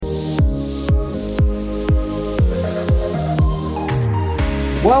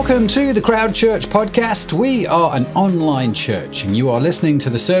Welcome to the Crowd Church podcast. We are an online church and you are listening to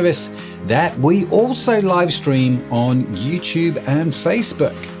the service that we also live stream on YouTube and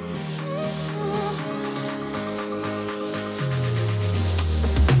Facebook.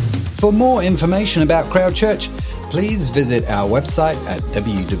 For more information about Crowd Church, please visit our website at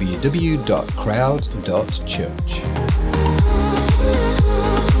www.crowd.church.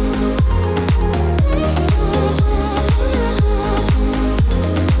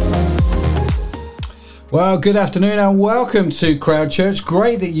 Well, good afternoon and welcome to Crowd Church.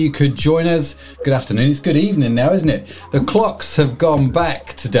 Great that you could join us. Good afternoon. It's good evening now, isn't it? The clocks have gone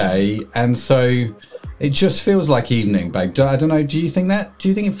back today, and so it just feels like evening, babe. I don't know. Do you think that? Do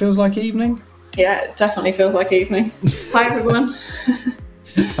you think it feels like evening? Yeah, it definitely feels like evening. Hi, everyone.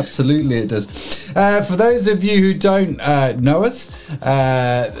 Absolutely, it does. For those of you who don't know us,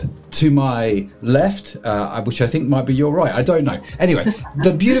 to my left, which I think might be your right, I don't know. Anyway,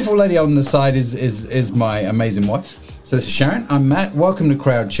 the beautiful lady on the side is my amazing wife. So this is Sharon. I'm Matt. Welcome to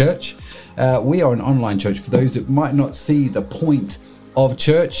Crowd Church. We are an online church. For those that might not see the point of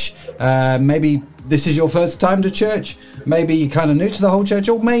church, maybe this is your first time to church. Maybe you're kind of new to the whole church,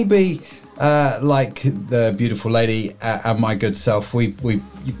 or maybe like the beautiful lady and my good self,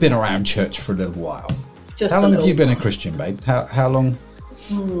 you've been around church for a little while. How long have you been a Christian, babe? How long?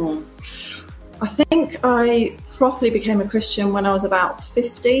 I think I properly became a Christian when I was about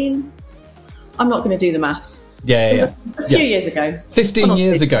 15. I'm not going to do the maths. Yeah. A few years ago. 15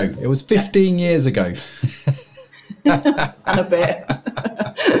 years ago. It was 15 years ago. And a bit.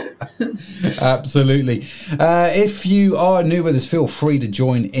 Absolutely. If you are new with us, feel free to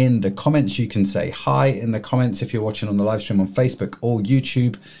join in the comments. You can say hi in the comments if you're watching on the live stream on Facebook or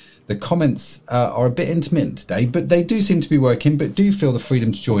YouTube. The comments are a bit intermittent today, but they do seem to be working, but do feel the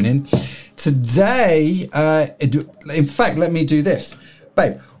freedom to join in. Today, in fact, let me do this.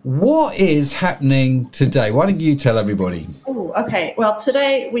 Babe, what is happening today? Why don't you tell everybody? Oh, okay. Well,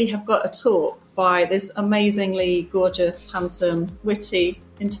 today we have got a talk by this amazingly gorgeous, handsome, witty,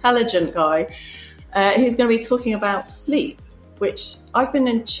 intelligent guy who's going to be talking about sleep, which I've been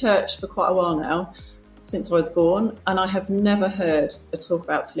in church for quite a while now, since I was born, and I have never heard a talk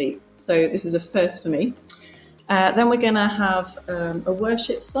about sleep. So this is a first for me. Then we're going to have a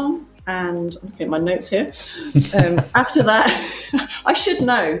worship song, and I'm looking at my notes here. After that, I should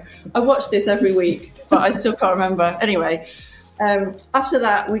know. I watch this every week, but I still can't remember. Anyway, after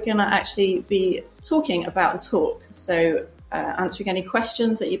that, we're going to actually be talking about the talk. So answering any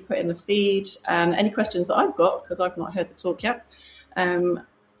questions that you put in the feed and any questions that I've got, because I've not heard the talk yet.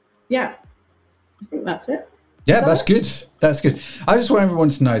 Yeah, I think that's it. Yeah, that's good. That's good. I just want everyone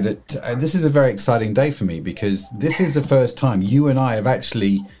to know that this is a very exciting day for me, because this is the first time you and I have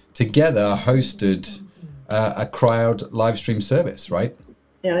actually together hosted a Crowd live stream service, right?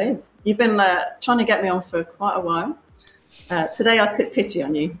 Yeah, it is. You've been trying to get me on for quite a while. Today I took pity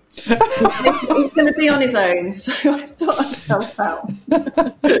on you. He's going to be on his own, so I thought I'd help out.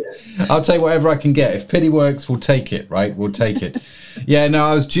 I'll take whatever I can get. If pity works, we'll take it, right? We'll take it. Yeah, no,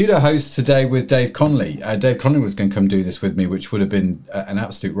 I was due to host today with Dave Conley. Dave Conley was going to come do this with me, which would have been an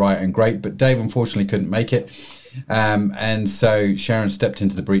absolute riot and great, but Dave unfortunately couldn't make it. And so Sharon stepped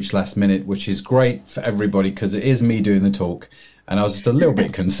into the breach last minute, which is great for everybody because it is me doing the talk. And I was just a little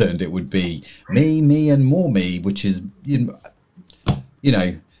bit concerned it would be me, and more me, which is, you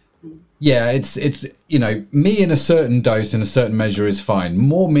know, yeah, it's me in a certain dose, in a certain measure is fine.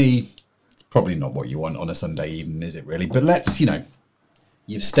 More me, it's probably not what you want on a Sunday evening, is it really? But let's,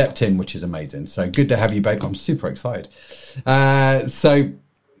 you've stepped in, which is amazing. So good to have you, babe. I'm super excited. So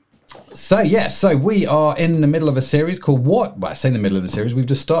we are in the middle of a series called Well, I say in the middle of the series, we've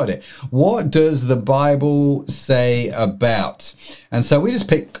just started it. What does the Bible say about? And so we just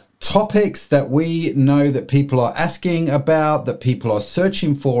pick topics that we know that people are asking about, that people are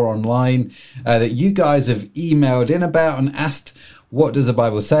searching for online, that you guys have emailed in about and asked, what does the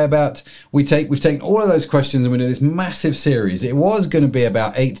Bible say about? We've taken all of those questions and we do this massive series. It was going to be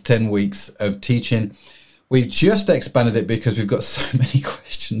about 8 to 10 weeks of teaching. We've just expanded it because we've got so many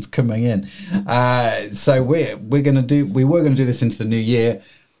questions coming in. So we were going to do this into the new year.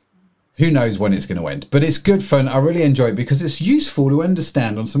 Who knows when it's going to end? But it's good fun. I really enjoy it because it's useful to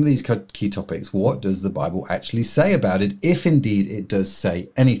understand on some of these key topics. What does the Bible actually say about it, if indeed it does say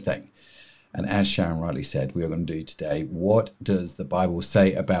anything? And as Sharon rightly said, we are going to do today, what does the Bible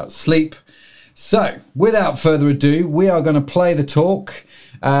say about sleep? So without further ado, we are going to play the talk.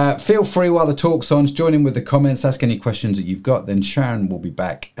 Feel free while the talk's on, join in with the comments, ask any questions that you've got. Then Sharon will be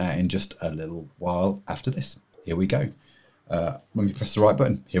back in just a little while after this. Here we go. Let me press the right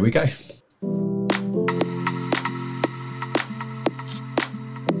button. Here we go.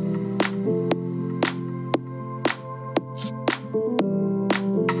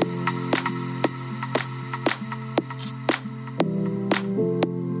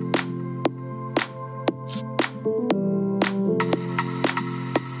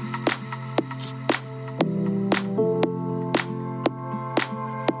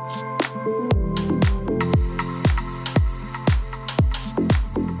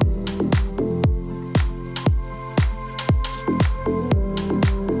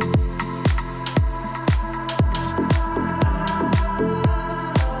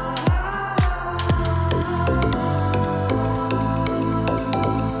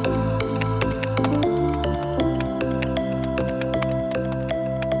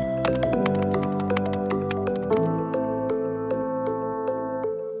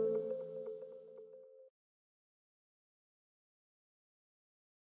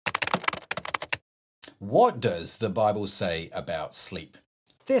 What does the Bible say about sleep?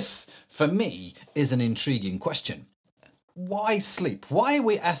 This, for me, is an intriguing question. Why sleep? Why are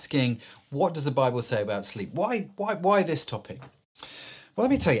we asking, what does the Bible say about sleep? Why this topic? Well, let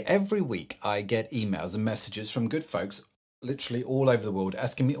me tell you, every week I get emails and messages from good folks literally all over the world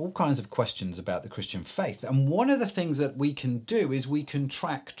asking me all kinds of questions about the Christian faith. And one of the things that we can do is we can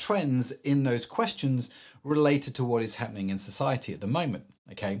track trends in those questions related to what is happening in society at the moment.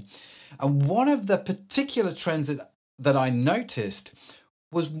 Okay. And one of the particular trends that I noticed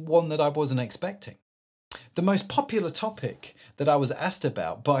was one that I wasn't expecting. The most popular topic that I was asked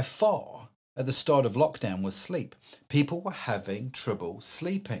about by far at the start of lockdown was sleep. People were having trouble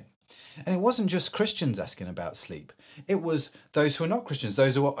sleeping. And it wasn't just Christians asking about sleep. It was those who are not Christians,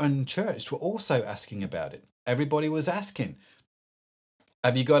 those who are unchurched were also asking about it. Everybody was asking,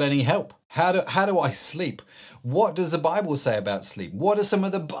 have you got any help? How do I sleep? What does the Bible say about sleep? What are some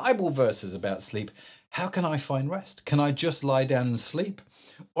of the Bible verses about sleep? How can I find rest? Can I just lie down and sleep?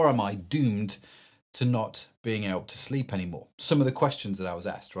 Or am I doomed to not being able to sleep anymore? Some of the questions that I was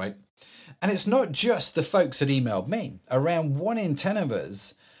asked, right? And it's not just the folks that emailed me. Around 1 in 10 of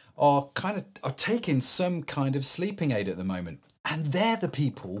us are taking some kind of sleeping aid at the moment. And they're the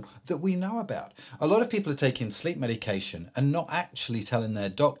people that we know about. A lot of people are taking sleep medication and not actually telling their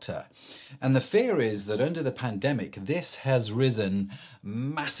doctor. And the fear is that under the pandemic, this has risen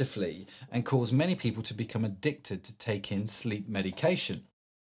massively and caused many people to become addicted to taking sleep medication.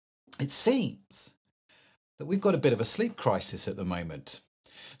 It seems that we've got a bit of a sleep crisis at the moment.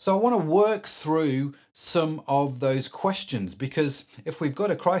 So I want to work through some of those questions, because if we've got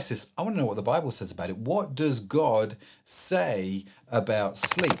a crisis, I want to know what the Bible says about it. What does God say about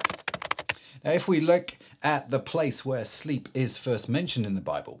sleep? Now, if we look at the place where sleep is first mentioned in the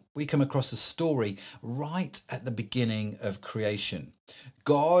Bible, we come across a story right at the beginning of creation.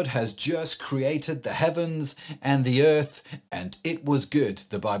 God has just created the heavens and the earth, and it was good,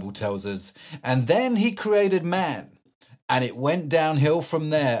 the Bible tells us. And then he created man. And it went downhill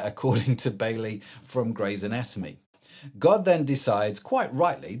from there, according to Bailey from Grey's Anatomy. God then decides, quite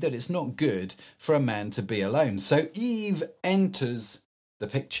rightly, that it's not good for a man to be alone. So Eve enters the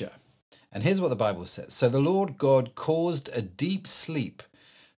picture. And here's what the Bible says. So the Lord God caused a deep sleep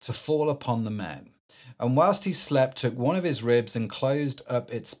to fall upon the man. And whilst he slept, took one of his ribs and closed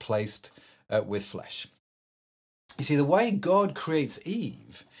up its place with flesh. You see, the way God creates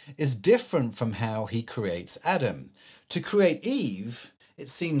Eve is different from how he creates Adam. To create Eve, it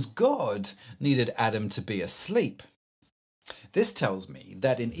seems God needed Adam to be asleep. This tells me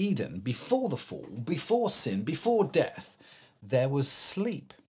that in Eden, before the fall, before sin, before death, there was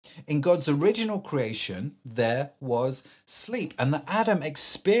sleep. In God's original creation, there was sleep. And that Adam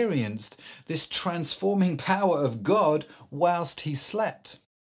experienced this transforming power of God whilst he slept.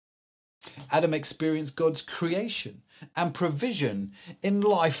 Adam experienced God's creation and provision in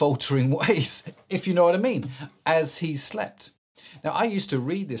life-altering ways, if you know what I mean, as he slept. Now, I used to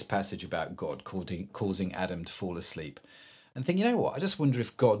read this passage about God causing Adam to fall asleep and think, you know what, I just wonder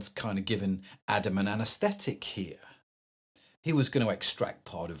if God's kind of given Adam an anesthetic here. He was going to extract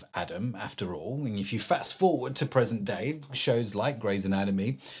part of Adam, after all. And if you fast forward to present day, shows like Grey's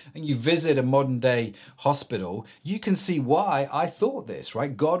Anatomy, and you visit a modern day hospital, you can see why I thought this,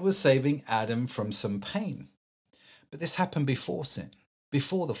 right? God was saving Adam from some pain. But this happened before sin,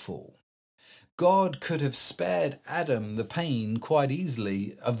 before the fall. God could have spared Adam the pain quite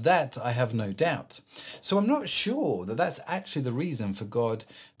easily. Of that, I have no doubt. So I'm not sure that that's actually the reason for God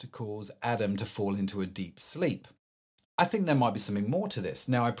to cause Adam to fall into a deep sleep. I think there might be something more to this.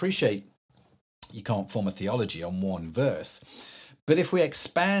 Now, I appreciate you can't form a theology on one verse, but if we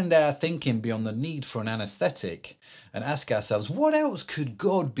expand our thinking beyond the need for an anesthetic and ask ourselves, what else could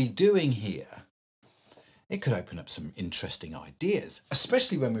God be doing here? It could open up some interesting ideas,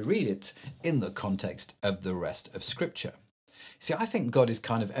 especially when we read it in the context of the rest of Scripture. See, I think God is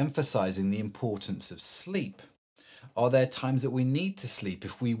kind of emphasizing the importance of sleep. Are there times that we need to sleep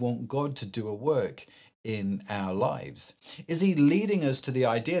if we want God to do a work in our lives? Is he leading us to the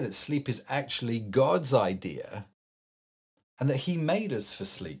idea that sleep is actually God's idea and that he made us for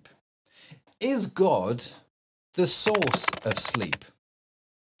sleep? Is God the source of sleep?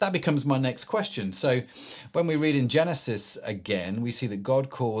 That becomes my next question. So when we read in Genesis again, we see that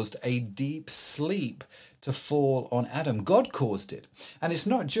God caused a deep sleep to fall on Adam. God caused it. And it's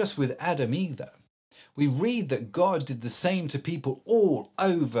not just with Adam either. We read that God did the same to people all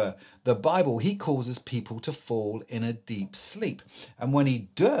over the Bible. He causes people to fall in a deep sleep. And when he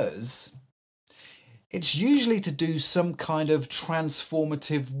does, it's usually to do some kind of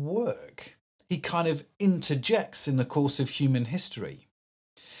transformative work. He kind of interjects in the course of human history.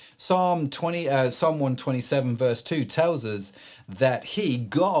 Psalm 127 verse 2 tells us that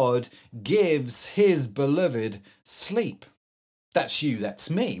God, gives his beloved sleep. That's you,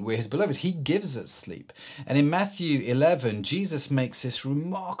 that's me, we're his beloved. He gives us sleep. And in Matthew 11, Jesus makes this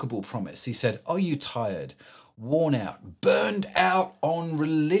remarkable promise. He said, are you tired, worn out, burned out on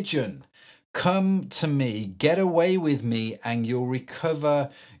religion? Come to me, get away with me, and you'll recover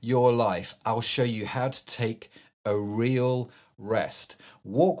your life. I'll show you how to take a real rest.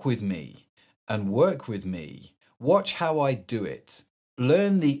 Walk with me and work with me. Watch how I do it.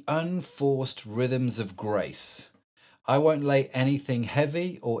 Learn the unforced rhythms of grace. I won't lay anything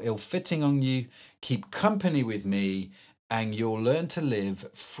heavy or ill-fitting on you. Keep company with me, and you'll learn to live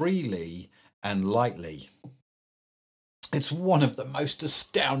freely and lightly. It's one of the most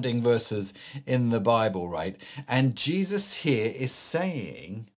astounding verses in the Bible, right? And Jesus here is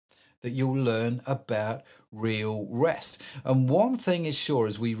saying that you'll learn about real rest. And one thing is sure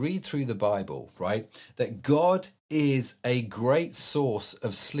as we read through the Bible, right, that God is a great source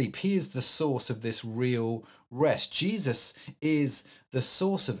of sleep. He is the source of this real rest. Jesus is the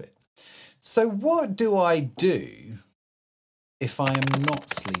source of it. So what do I do if I am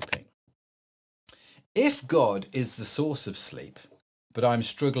not sleeping? If God is the source of sleep, but I'm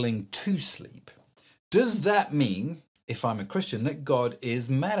struggling to sleep, does that mean, if I'm a Christian, that God is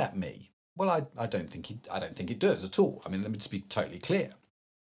mad at me? Well, I don't think it does at all. I mean, let me just be totally clear.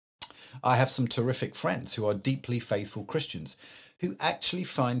 I have some terrific friends who are deeply faithful Christians who actually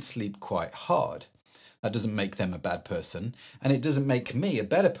find sleep quite hard. That doesn't make them a bad person, and it doesn't make me a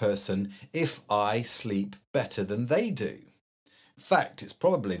better person if I sleep better than they do. In fact, it's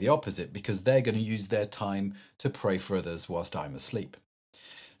probably the opposite, because they're going to use their time to pray for others whilst I'm asleep.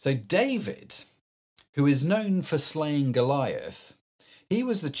 So David, who is known for slaying Goliath, he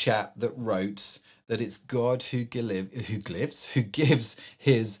was the chap that wrote that it's God who gives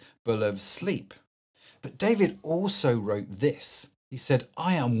his beloved sleep. But David also wrote this. He said,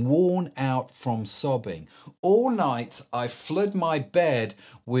 I am worn out from sobbing. All night I flood my bed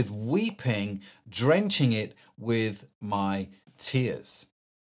with weeping, drenching it with my tears.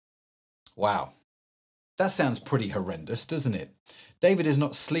 Wow. That sounds pretty horrendous, doesn't it? David is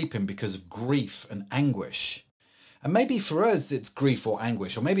not sleeping because of grief and anguish. And maybe for us it's grief or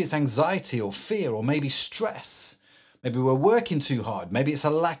anguish, or maybe it's anxiety or fear, or maybe stress. Maybe we're working too hard. Maybe it's a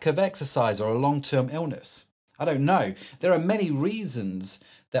lack of exercise or a long-term illness. I don't know. There are many reasons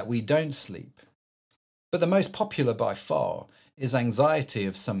that we don't sleep. But the most popular by far is anxiety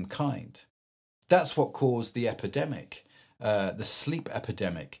of some kind. That's what caused the epidemic. The sleep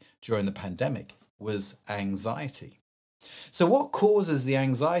epidemic during the pandemic was anxiety. So what causes the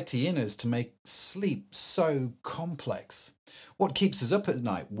anxiety in us to make sleep so complex? What keeps us up at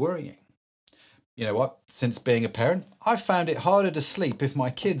night worrying? You know what? Since being a parent, I've found it harder to sleep if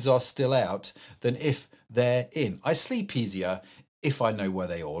my kids are still out than if they're in. I sleep easier if I know where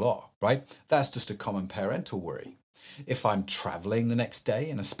they all are, right? That's just a common parental worry. If I'm traveling the next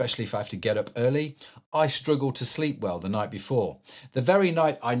day, and especially if I have to get up early, I struggle to sleep well the night before. The very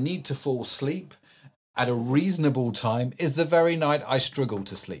night I need to fall asleep at a reasonable time is the very night I struggle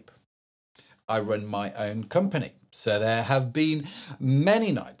to sleep. I run my own company, so there have been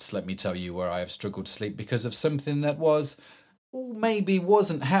many nights, let me tell you, where I have struggled to sleep because of something that was, or maybe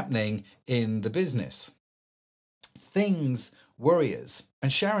wasn't happening in the business. Things worry us.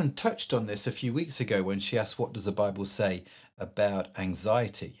 And Sharon touched on this a few weeks ago when she asked, what does the Bible say about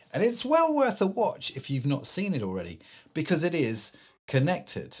anxiety? And it's well worth a watch if you've not seen it already, because it is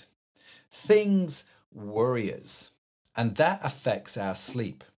connected. Things worry us, and that affects our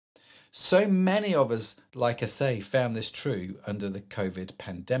sleep. So many of us, like I say, found this true under the COVID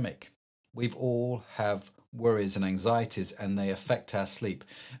pandemic. We've all have worries and anxieties, and they affect our sleep.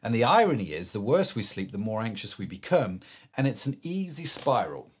 And the irony is, the worse we sleep, the more anxious we become. And it's an easy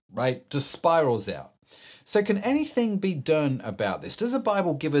spiral, right? Just spirals out. So can anything be done about this? Does the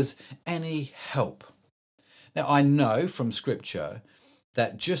Bible give us any help? Now, I know from Scripture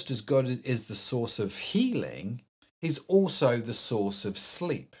that just as God is the source of healing, he's also the source of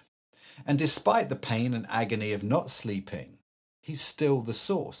sleep. And despite the pain and agony of not sleeping, he's still the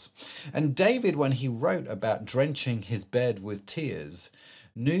source. And David, when he wrote about drenching his bed with tears,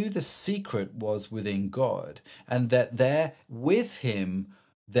 knew the secret was within God, and that there with him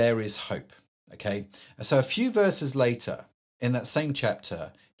there is hope. Okay, so a few verses later in that same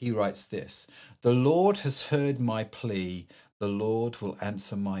chapter, he writes this: the Lord has heard my plea, the Lord will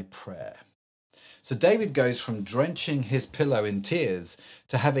answer my prayer. So David goes from drenching his pillow in tears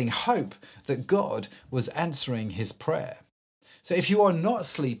to having hope that God was answering his prayer. So if you are not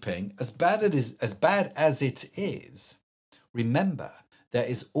sleeping, as bad as it is, remember there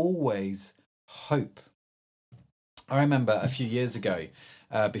is always hope. I remember a few years ago,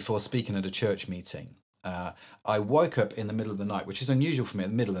 before speaking at a church meeting, I woke up in the middle of the night, which is unusual for me.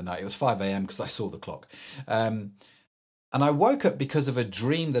 In the middle of the night, it was 5 a.m. because I saw the clock. And I woke up because of a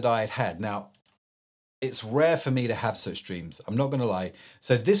dream that I had had. Now, it's rare for me to have such dreams. I'm not going to lie.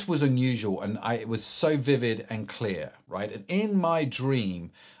 So this was unusual, and it was so vivid and clear, right? And in my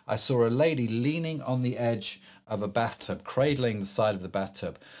dream, I saw a lady leaning on the edge of a bathtub, cradling the side of the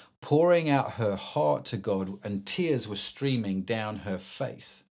bathtub, pouring out her heart to God, and tears were streaming down her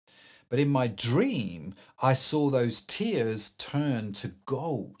face. But in my dream, I saw those tears turn to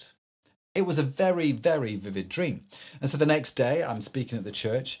gold. It was a very, very vivid dream. And so the next day, I'm speaking at the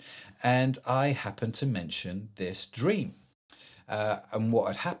church, and I happened to mention this dream and what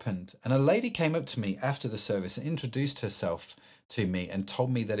had happened. And a lady came up to me after the service and introduced herself to me and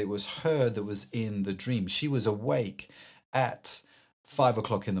told me that it was her that was in the dream. She was awake at 5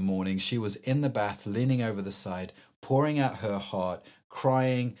 o'clock in the morning. She was in the bath, leaning over the side, pouring out her heart,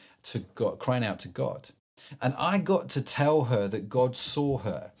 crying out to God. And I got to tell her that God saw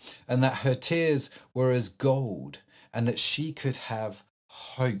her and that her tears were as gold and that she could have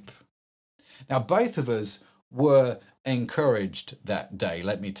hope. Now, both of us were encouraged that day,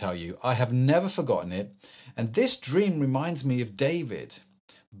 let me tell you. I have never forgotten it. And this dream reminds me of David.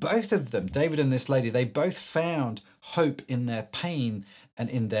 Both of them, David and this lady, they both found hope in their pain and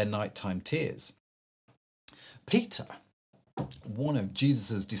in their nighttime tears. Peter, one of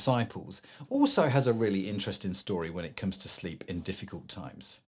Jesus's disciples, also has a really interesting story when it comes to sleep in difficult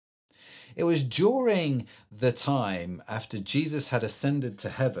times. It was during the time after Jesus had ascended to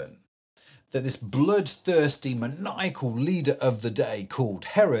heaven that this bloodthirsty, maniacal leader of the day called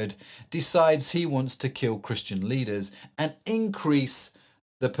Herod decides he wants to kill Christian leaders and increase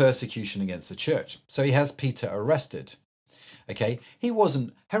the persecution against the church. So he has Peter arrested. Okay,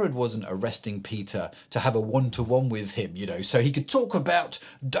 Herod wasn't arresting Peter to have a one-to-one with him, so he could talk about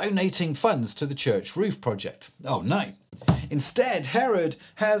donating funds to the church roof project. Oh no. Instead, Herod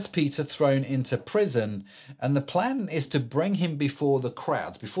has Peter thrown into prison, and the plan is to bring him before the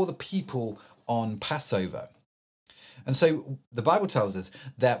crowds, before the people on Passover. And so the Bible tells us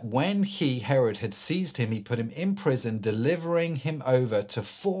that when Herod had seized him, he put him in prison, delivering him over to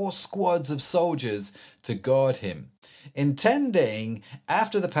 4 squads of soldiers to guard him, intending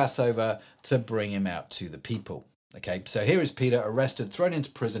after the Passover to bring him out to the people. Okay, so here is Peter arrested, thrown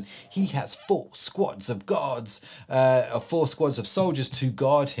into prison. He has 4 squads of guards, 4 squads of soldiers to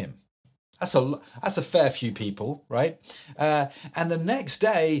guard him. That's a fair few people, right? And the next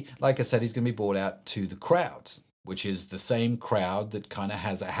day, like I said, he's going to be brought out to the crowds, which is the same crowd that kind of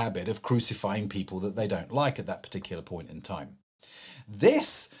has a habit of crucifying people that they don't like at that particular point in time.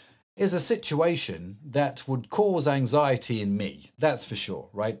 This is a situation that would cause anxiety in me, that's for sure,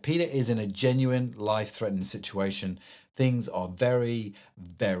 right? Peter is in a genuine life-threatening situation. Things are very,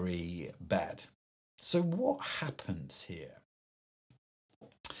 very bad. So what happens here?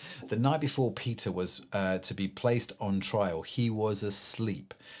 The night before Peter was to be placed on trial, he was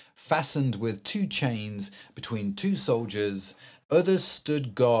asleep, fastened with 2 chains between 2 soldiers. Others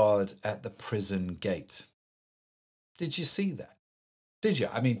stood guard at the prison gate. Did you see that? Did you?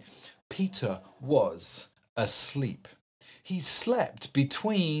 I mean, Peter was asleep. He slept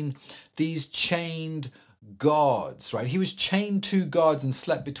between these chained guards, right? He was chained to guards and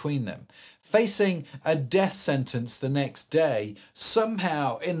slept between them, facing a death sentence the next day.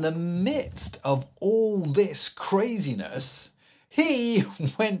 Somehow, in the midst of all this craziness, he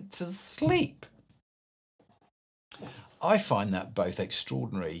went to sleep. I find that both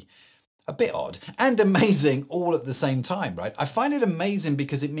extraordinary, a bit odd, and amazing all at the same time, right? I find it amazing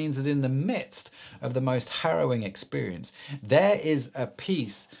because it means that in the midst of the most harrowing experience, there is a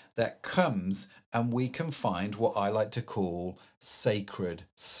peace that comes, and we can find what I like to call sacred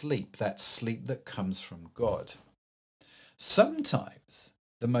sleep, that sleep that comes from God. Sometimes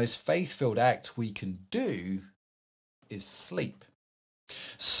the most faith-filled act we can do is sleep.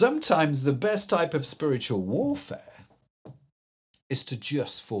 Sometimes the best type of spiritual warfare is to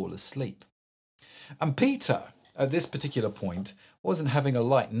just fall asleep. And Peter, at this particular point, wasn't having a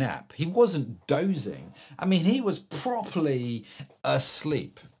light nap. He wasn't dozing. I mean, he was properly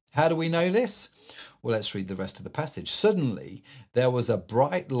asleep. How do we know this? Well, let's read the rest of the passage. Suddenly, there was a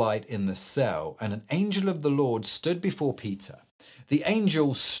bright light in the cell, and an angel of the Lord stood before Peter. The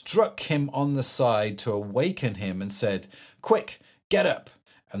angel struck him on the side to awaken him and said, "Quick, get up!"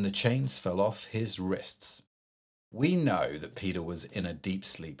 And the chains fell off his wrists. We know that Peter was in a deep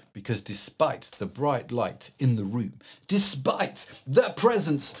sleep because despite the bright light in the room, despite the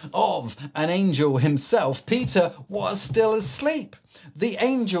presence of an angel himself, Peter was still asleep. The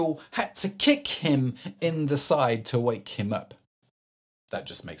angel had to kick him in the side to wake him up. That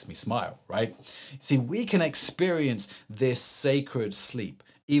just makes me smile, right? See, we can experience this sacred sleep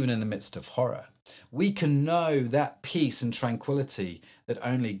even in the midst of horror. We can know that peace and tranquility that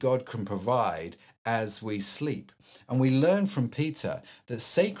only God can provide as we sleep. And we learn from Peter that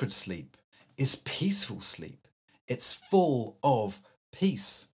sacred sleep is peaceful sleep. It's full of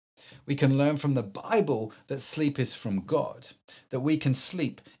peace. We can learn from the Bible that sleep is from God, that we can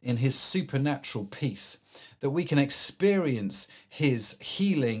sleep in his supernatural peace, that we can experience his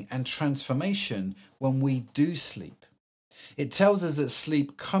healing and transformation when we do sleep. It tells us that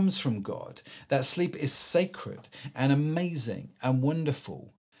sleep comes from God, that sleep is sacred and amazing and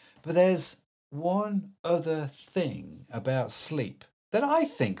wonderful. But there's one other thing about sleep that I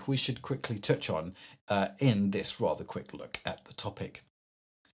think we should quickly touch on in this rather quick look at the topic.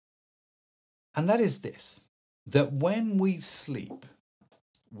 And that is this, that when we sleep,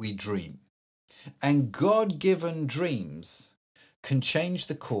 we dream. And God-given dreams can change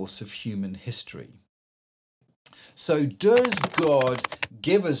the course of human history. So does God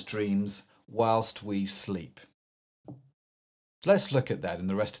give us dreams whilst we sleep? Let's look at that in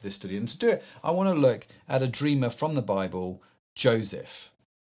the rest of this study. And to do it, I want to look at a dreamer from the Bible, Joseph.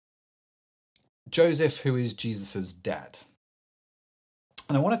 Joseph, who is Jesus' dad.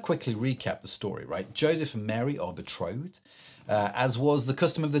 And I want to quickly recap the story, right? Joseph and Mary are betrothed. As was the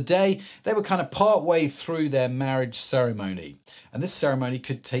custom of the day, they were kind of part way through their marriage ceremony. And this ceremony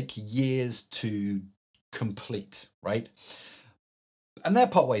could take years to complete, right? And they're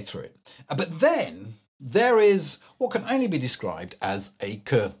part way through it. But then there is what can only be described as a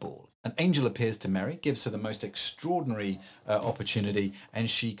curveball. An angel appears to Mary, gives her the most extraordinary opportunity, and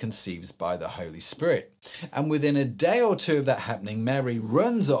she conceives by the Holy Spirit. And within a day or two of that happening, Mary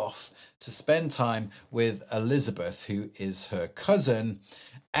runs off to spend time with Elizabeth, who is her cousin.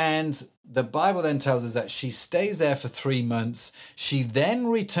 And the Bible then tells us that she stays there for 3 months. She then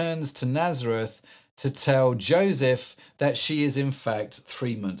returns to Nazareth to tell Joseph that she is in fact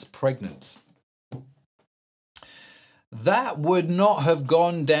 3 months pregnant. That would not have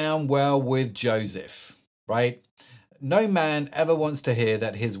gone down well with Joseph, right? No man ever wants to hear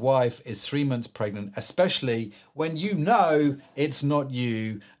that his wife is 3 months pregnant, especially when you know it's not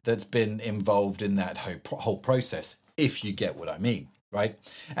you that's been involved in that whole process, if you get what I mean, right?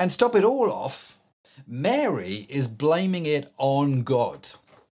 And to top it all off, Mary is blaming it on God.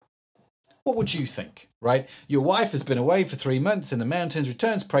 What would you think, right? Your wife has been away for 3 months in the mountains,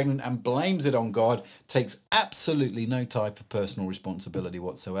 returns pregnant and blames it on God, takes absolutely no type of personal responsibility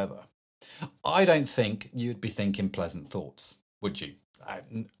whatsoever. I don't think you'd be thinking pleasant thoughts, would you?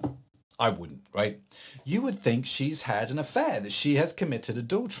 I wouldn't, right? You would think she's had an affair, that she has committed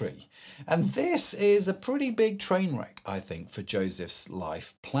adultery. And this is a pretty big train wreck, I think, for Joseph's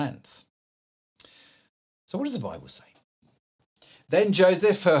life plans. So what does the Bible say? Then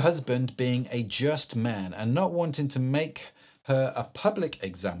Joseph, her husband, being a just man and not wanting to make her a public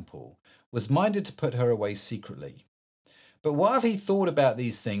example, was minded to put her away secretly. But while he thought about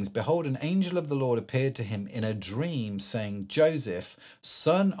these things, behold, an angel of the Lord appeared to him in a dream, saying, Joseph,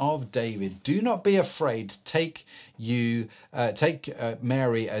 son of David, do not be afraid to take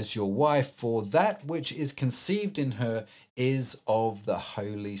Mary as your wife, for that which is conceived in her is of the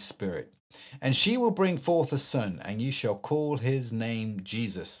Holy Spirit. And she will bring forth a son, and you shall call his name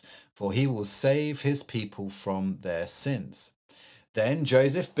Jesus, for he will save his people from their sins. Then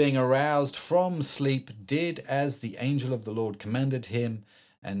Joseph, being aroused from sleep, did as the angel of the Lord commanded him,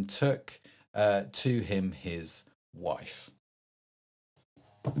 and took to him his wife.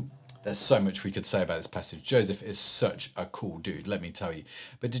 There's so much we could say about this passage. Joseph is such a cool dude, let me tell you.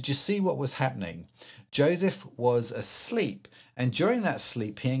 But did you see what was happening? Joseph was asleep, and during that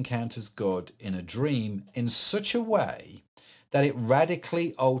sleep, he encounters God in a dream in such a way that it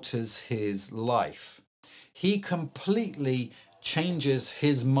radically alters his life. He completely changes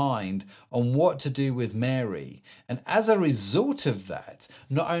his mind on what to do with Mary. And as a result of that,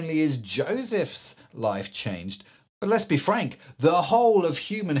 not only is Joseph's life changed, but let's be frank, the whole of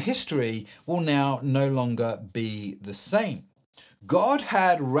human history will now no longer be the same. God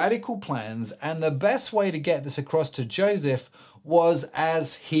had radical plans, and the best way to get this across to Joseph was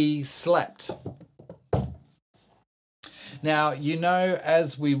as he slept. Now, you know,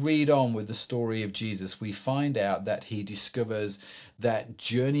 as we read on with the story of Jesus, we find out that he discovers that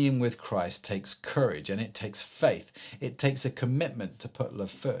journeying with Christ takes courage and it takes faith. It takes a commitment to put love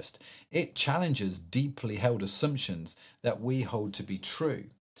first. It challenges deeply held assumptions that we hold to be true.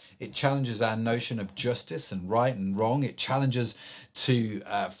 It challenges our notion of justice and right and wrong. It challenges to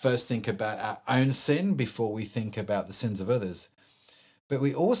first think about our own sin before we think about the sins of others. But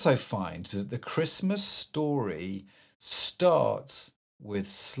we also find that the Christmas story starts with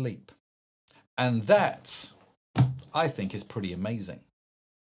sleep. And that, I think, is pretty amazing.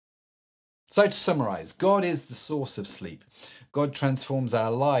 So to summarize, God is the source of sleep. God transforms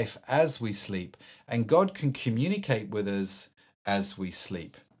our life as we sleep, and God can communicate with us as we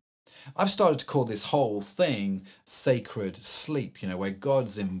sleep. I've started to call this whole thing sacred sleep, where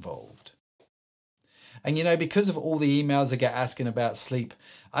God's involved. And, because of all the emails I get asking about sleep,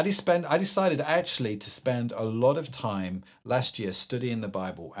 I decided actually to spend a lot of time last year studying the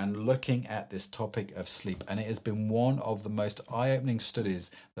Bible and looking at this topic of sleep. And it has been one of the most eye-opening studies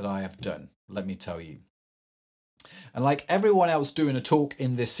that I have done, let me tell you. And like everyone else doing a talk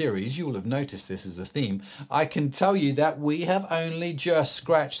in this series, you will have noticed this as a theme. I can tell you that we have only just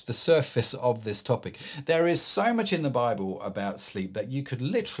scratched the surface of this topic. There is so much in the Bible about sleep that you could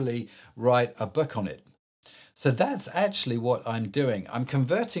literally write a book on it. So that's actually what I'm doing. I'm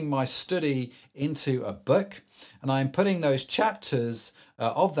converting my study into a book, and I'm putting those chapters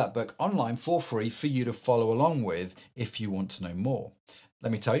of that book online for free for you to follow along with if you want to know more.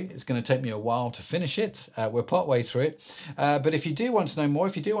 Let me tell you, it's going to take me a while to finish it. We're partway through it. But if you do want to know more,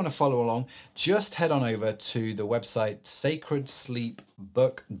 if you do want to follow along, just head on over to the website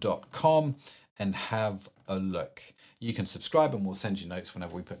sacredsleepbook.com and have a look. You can subscribe and we'll send you notes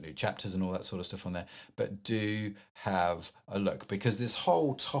whenever we put new chapters and all that sort of stuff on there. But do have a look, because this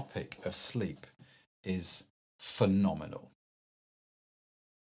whole topic of sleep is phenomenal.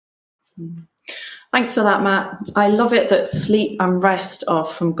 Thanks for that, Matt. I love it that sleep and rest are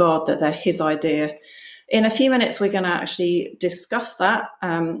from God, that they're his idea. In a few minutes, we're going to actually discuss that.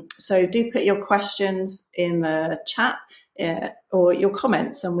 So do put your questions in the chat or your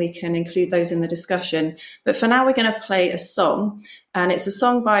comments, and we can include those in the discussion. But for now, we're going to play a song, and it's a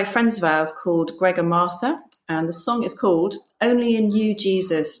song by friends of ours called Greg and Martha. And the song is called Only in You,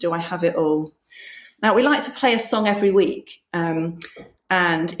 Jesus, Do I Have It All. Now, we like to play a song every week. And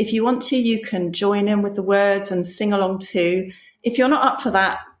if you want to, you can join in with the words and sing along too. If you're not up for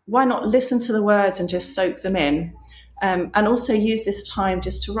that, why not listen to the words and just soak them in? And also use this time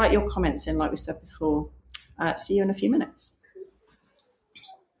just to write your comments in, like we said before. See you in a few minutes.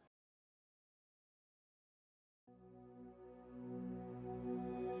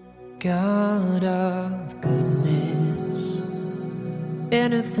 God of goodness,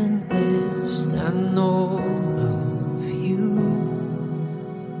 anything less than all of you.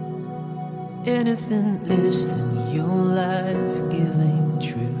 Anything less than your life-giving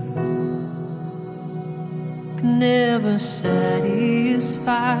truth can never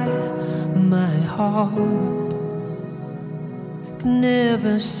satisfy my heart, can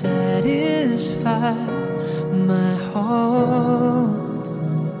never satisfy my heart.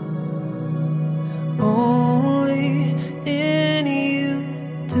 Only in you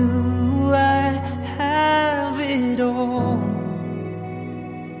do I have it all.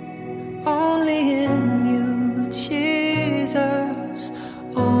 Only in you, Jesus.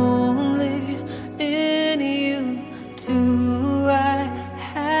 Only in you do I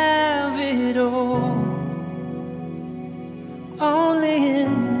have it all. Only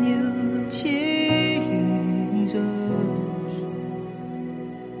in you, Jesus.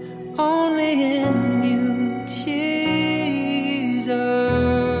 Only in you, Jesus.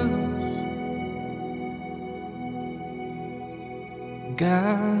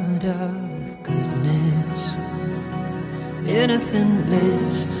 God of goodness, anything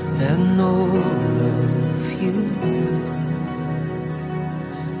less than all of you.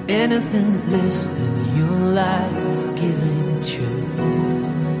 Anything less than your life-giving truth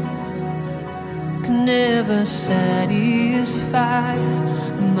can never satisfy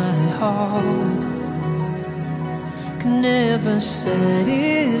my heart, can never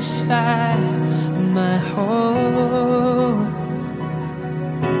satisfy my heart.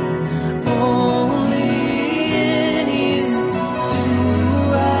 Only in you do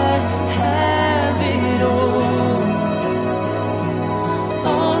I have it all.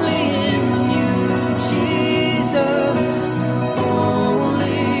 Only in you, Jesus.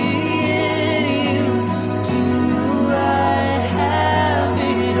 Only in you do I have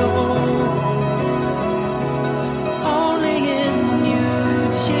it all. Only in you,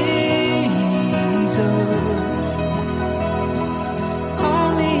 Jesus.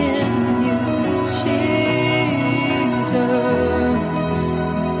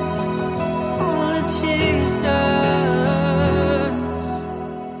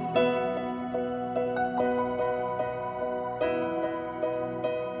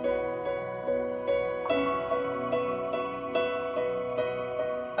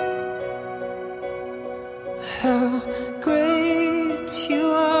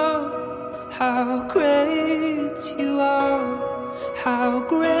 how great you are, how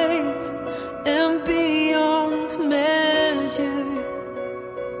great and beyond measure.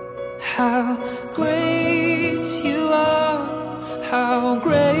 How great you are, how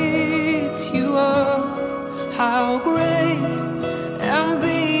great you are, how great and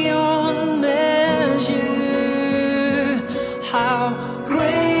beyond measure. How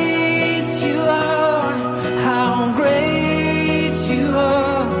great you are, how great you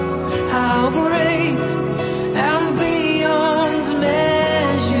are, how great and beyond measure.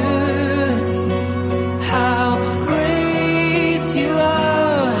 How great you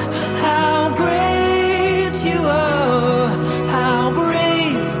are, how great you are, how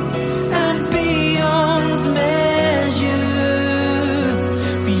great and beyond measure.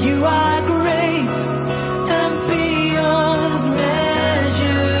 For you are great and beyond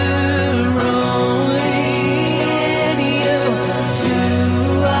measure. Only in you do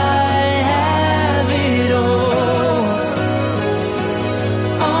I have it all.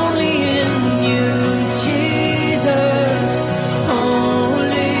 Only in you, Jesus.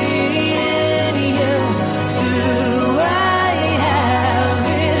 Only in you do I have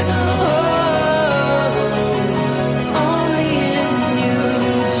it all. Only in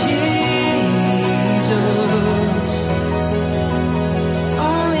you, Jesus.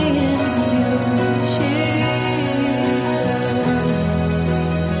 Only in you, Jesus.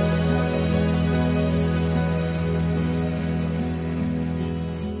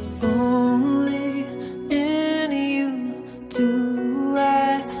 Only in you do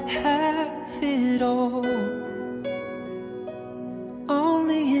I have it all.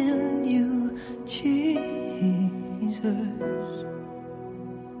 Only in you, Jesus.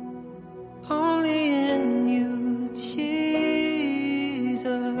 Only in you, Jesus.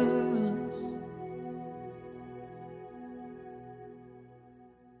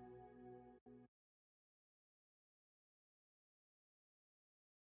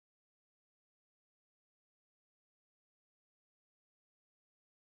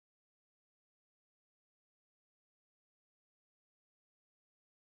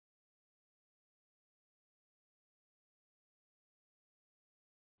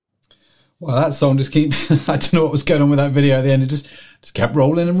 Well, that song just keep. I don't know what was going on with that video at the end. It just kept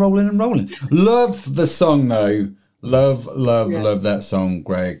rolling and rolling and rolling. Love the song though. Love that song.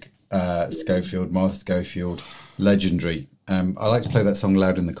 Greg Schofield, Martha Schofield, legendary. I like to play that song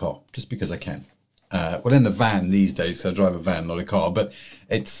loud in the car just because I can. Well, in the van these days, 'cause I drive a van, not a car. But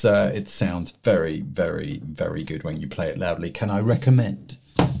it sounds very, very, very good when you play it loudly. Can I recommend?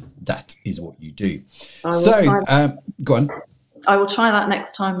 That is what you do. So, go on. I will try that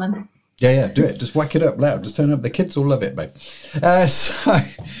next time then. Yeah, do it. Just whack it up loud. Just turn it up. The kids will love it, babe. So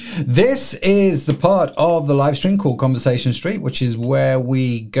this is the part of the live stream called Conversation Street, which is where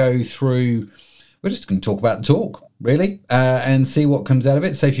we go through. We're just going to talk about the talk, really, and see what comes out of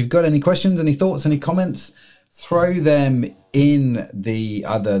it. So if you've got any questions, any thoughts, any comments, throw them in the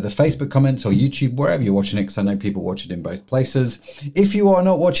Facebook comments or YouTube, wherever you're watching it, because I know people watch it in both places. If you are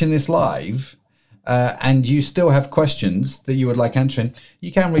not watching this live, and you still have questions that you would like answering,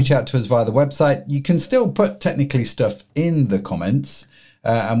 you can reach out to us via the website. You can still put technically stuff in the comments,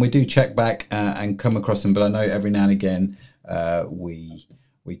 and we do check back and come across them. But I know every now and again we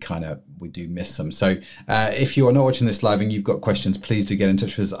do miss them. So if you are not watching this live and you've got questions, please do get in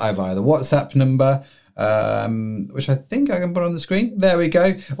touch with us via the WhatsApp number, which I think I can put on the screen. There we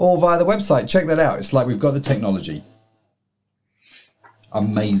go. Or via the website. Check that out. It's like we've got the technology.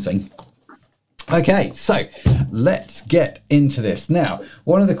 Amazing. Okay, so let's get into this. Now,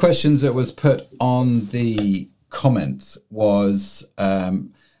 one of the questions that was put on the comments was, we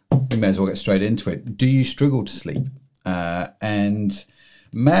may as well get straight into it. Do you struggle to sleep? And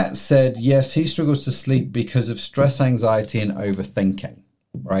Matt said, yes, he struggles to sleep because of stress, anxiety, and overthinking,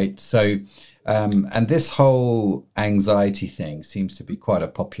 right? So, and this whole anxiety thing seems to be quite a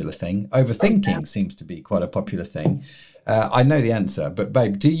popular thing. Overthinking seems to be quite a popular thing. I know the answer, but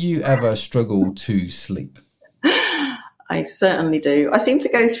babe, do you ever struggle to sleep? I certainly do. I seem to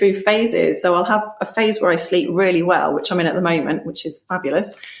go through phases. So I'll have a phase where I sleep really well, which I'm in at the moment, which is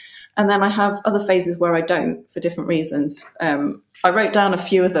fabulous. And then I have other phases where I don't for different reasons. I wrote down a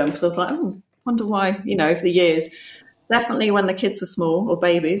few of them because I was like, wonder why, over the years. Definitely when the kids were small or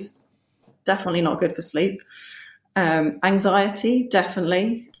babies, definitely not good for sleep. Anxiety,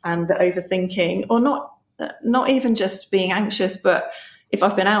 definitely. And the overthinking, or not even just being anxious, but if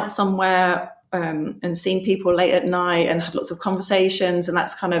I've been out somewhere and seen people late at night and had lots of conversations, and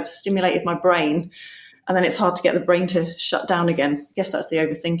that's kind of stimulated my brain, and then it's hard to get the brain to shut down again. I guess that's the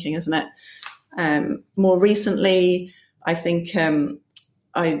overthinking, isn't it? More recently, I think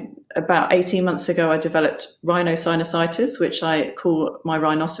about 18 months ago, I developed rhinosinusitis, which I call my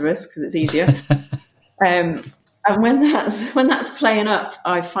rhinoceros because it's easier. And when that's playing up,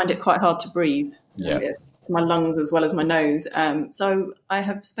 I find it quite hard to breathe. Yeah. My lungs as well as my nose. So I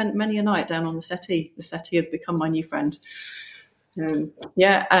have spent many a night down on the settee. The settee has become my new friend. So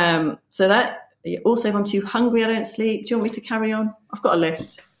that also, if I'm too hungry, I don't sleep. Do you want me to carry on? I've got a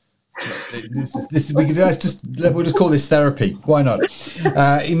list. We'll just call this therapy. Why not?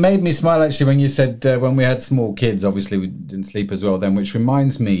 It made me smile actually when you said when we had small kids, obviously we didn't sleep as well then, which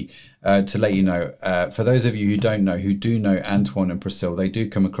reminds me to let you know, for those of you who do know Antoine and Priscilla, they do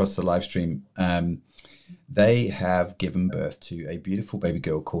come across the live stream. They have given birth to a beautiful baby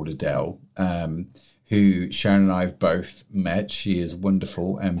girl called Adele, who Sharon and I have both met. She is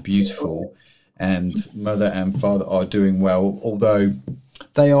wonderful and beautiful, and mother and father are doing well, although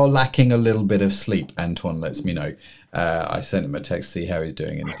they are lacking a little bit of sleep. Antoine lets me know. I sent him a text to see how he's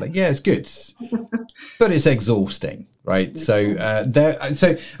doing, and he's like, "Yeah, it's good, but it's exhausting." Right? So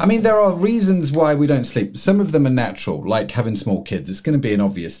there are reasons why we don't sleep. Some of them are natural, like having small kids. It's going to be an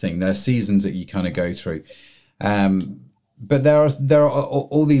obvious thing. There are seasons that you kind of go through, but there are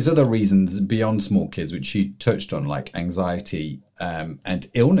all these other reasons beyond small kids, which you touched on, like anxiety and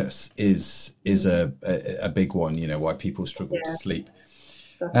illness is a big one. You know, why people struggle to sleep.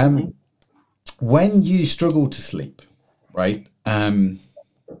 When you struggle to sleep, right?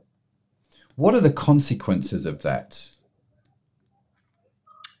 What are the consequences of that?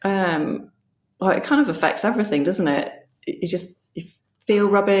 Well, it kind of affects everything, doesn't it? You feel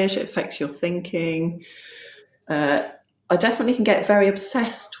rubbish. It affects your thinking. I definitely can get very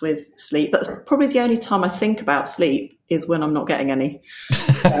obsessed with sleep. That's probably the only time I think about sleep is when I'm not getting any.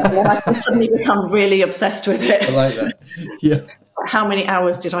 Then I can suddenly become really obsessed with it. I like that. Yeah. How many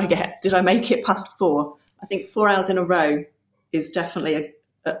hours did I get? Did I make it past 4? I think 4 hours in a row is definitely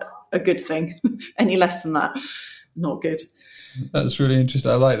a good thing. Any less than that, not good. That's really interesting.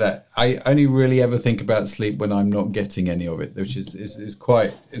 I like that. I only really ever think about sleep when I'm not getting any of it, which is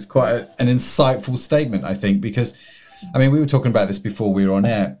quite an insightful statement, I think, because, I mean, we were talking about this before we were on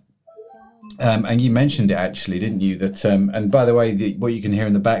air, and you mentioned it actually, didn't you? That and by the way, what you can hear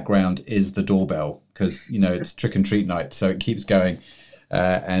in the background is the doorbell, because you know it's trick and treat night, so it keeps going.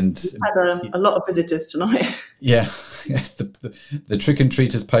 And we've had a lot of visitors tonight. Yeah, yes, the trick and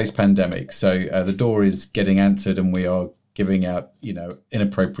treaters post pandemic. So the door is getting answered, and we are giving out, you know,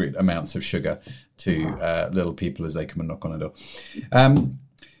 inappropriate amounts of sugar to little people as they come and knock on the door.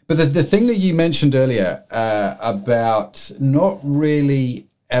 But the thing that you mentioned earlier about not really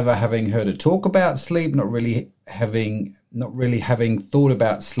ever having heard a talk about sleep, not really having thought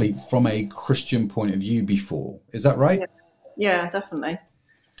about sleep from a Christian point of view before, is that right? Yeah, definitely.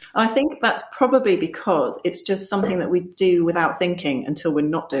 I think that's probably because it's just something that we do without thinking until we're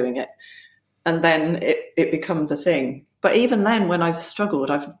not doing it, and then it becomes a thing. But even then, when I've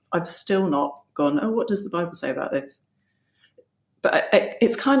struggled, I've still not gone, oh, what does the Bible say about this? But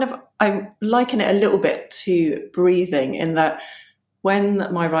it's kind of, I liken it a little bit to breathing, in that when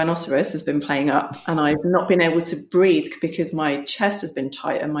my rhinoceros has been playing up and I've not been able to breathe because my chest has been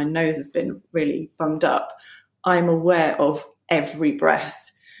tight and my nose has been really bunged up, I'm aware of every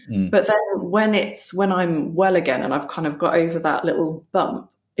breath. But then when I'm well again and I've kind of got over that little bump,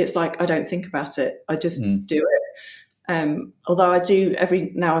 it's like I don't think about it. I just do it. Although I do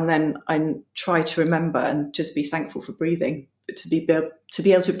every now and then, I try to remember and just be thankful for breathing. But to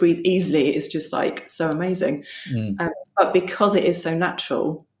be able to breathe easily is just like so amazing. But because it is so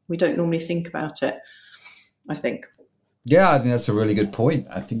natural, we don't normally think about it, I think. Yeah, I think that's a really good point.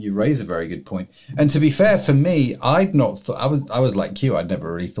 I think you raise a very good point. And to be fair, for me, I'd not thought, I was like you, I'd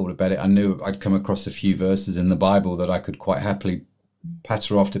never really thought about it. I knew I'd come across a few verses in the Bible that I could quite happily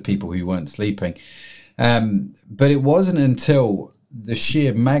patter off to people who weren't sleeping. But it wasn't until the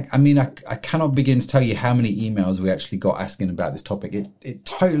sheer I cannot begin to tell you how many emails we actually got asking about this topic. It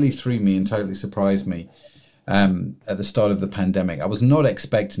totally threw me and totally surprised me at the start of the pandemic. I was not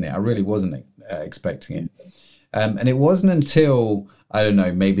expecting it. I really wasn't expecting it. And it wasn't until, I don't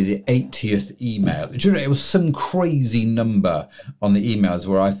know, maybe the 80th email. It was some crazy number on the emails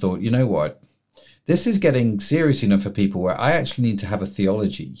where I thought, you know what? This is getting serious enough for people where I actually need to have a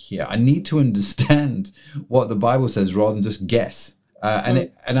theology here. I need to understand what the Bible says rather than just guess. And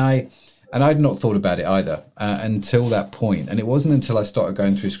I'd not thought about it either until that point. And it wasn't until I started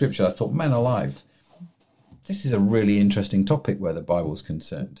going through scripture, I thought, man alive, this is a really interesting topic where the Bible's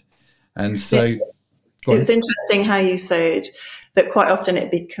concerned. And so... It was interesting how you said that quite often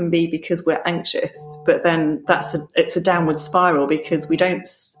it can be because we're anxious, but then it's a downward spiral, because we don't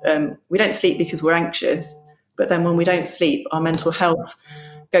sleep because we're anxious, But then when we don't sleep, our mental health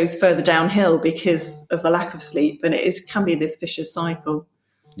goes further downhill because of the lack of sleep, and can be this vicious cycle.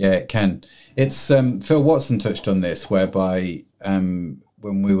 Yeah, it can. It's Phil Watson touched on this, whereby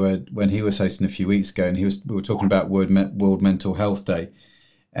when he was hosting a few weeks ago, and we were talking about World Mental Health Day,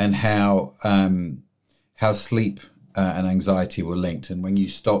 and how sleep and anxiety were linked. And when you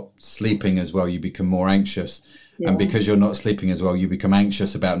stop sleeping as well, you become more anxious. Yeah. And because you're not sleeping as well, you become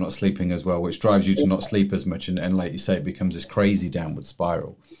anxious about not sleeping as well, which drives you to not sleep as much. And like you say, it becomes this crazy downward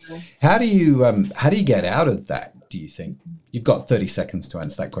spiral. Okay. How do you get out of that, do you think? You've got 30 seconds to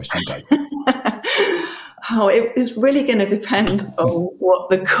answer that question, Dave. It's really going to depend on what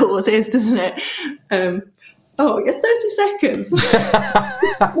the cause is, doesn't it? 30 seconds. Now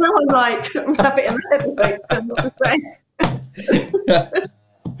I'm like, I'm rabbit in the headlights.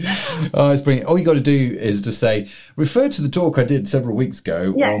 Oh, it's brilliant. All you got to do is to say, refer to the talk I did several weeks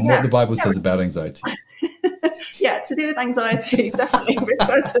ago on what the Bible says about anxiety. Yeah, to do with anxiety, definitely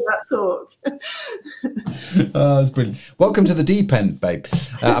refer to that talk. Oh, that's brilliant. Welcome to the deep end, babe.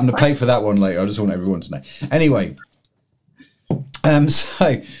 I'm going to pay for that one later. I just want everyone to know. Anyway, so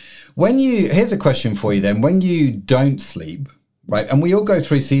here's a question for you then. When you don't sleep, right, and we all go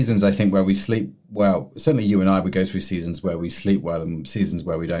through seasons, I think, where we sleep well. Certainly you and I would go through seasons where we sleep well and seasons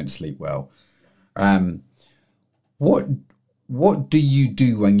where we don't sleep well. What do you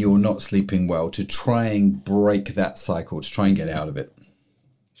do when you're not sleeping well to try and break that cycle, to try and get out of it?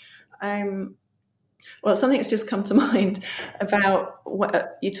 Well, something that's just come to mind about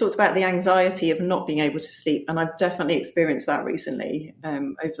what you talked about, the anxiety of not being able to sleep. And I've definitely experienced that recently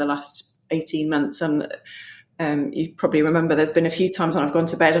over the last 18 months. And you probably remember there's been a few times when I've gone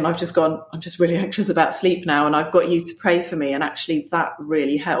to bed and I've just gone, I'm just really anxious about sleep now. And I've got you to pray for me. And actually that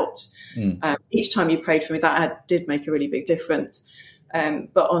really helped. Each time you prayed for me, that did make a really big difference.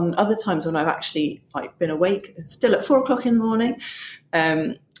 But on other times when I've actually been awake still at 4:00 in the morning,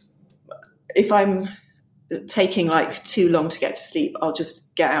 if I'm taking too long to get to sleep, I'll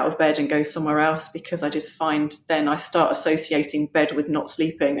just get out of bed and go somewhere else, because I just find then I start associating bed with not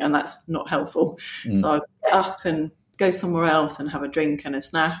sleeping, and that's not helpful. So I'll get up and go somewhere else and have a drink and a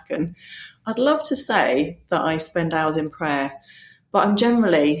snack. And I'd love to say that I spend hours in prayer, but I'm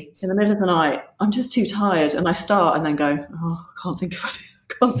generally in the middle of the night, I'm just too tired, and I start and then go, I can't think of anything.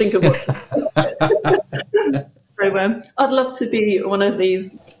 I can't think of what to say. So I'd love to be one of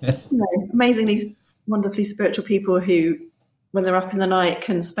these amazingly, wonderfully spiritual people who, when they're up in the night,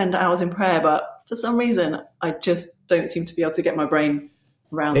 can spend hours in prayer. But for some reason, I just don't seem to be able to get my brain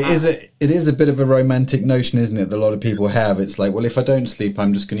around that. It is a bit of a romantic notion, isn't it, that a lot of people have. It's like, well, if I don't sleep,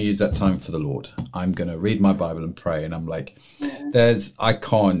 I'm just going to use that time for the Lord. I'm going to read my Bible and pray. And I'm like,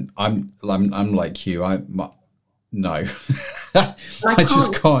 I'm like you. No, I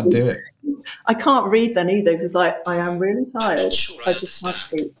just can't do it. I can't read then either, because I am really tired. I just can't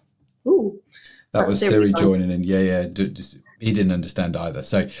sleep. Ooh. That was Siri joining in. Yeah. He didn't understand either.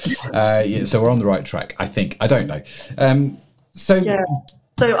 So, so we're on the right track, I think. I don't know. So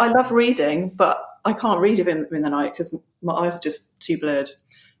I love reading, but I can't read in the night because my eyes are just too blurred.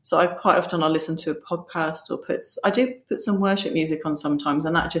 So I'll listen to a podcast or I do put some worship music on sometimes,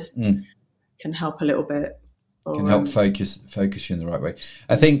 and that just can help a little bit. Can help focus you in the right way.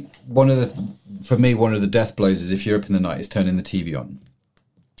 I think one of the death blows is if you're up in the night is turning the TV on.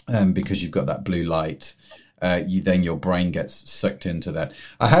 Because you've got that blue light, then your brain gets sucked into that.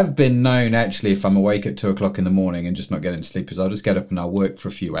 I have been known, actually, if I'm awake at 2:00 in the morning and just not getting to sleep, is I'll just get up and I'll work for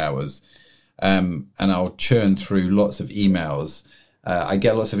a few hours, and I'll churn through lots of emails. I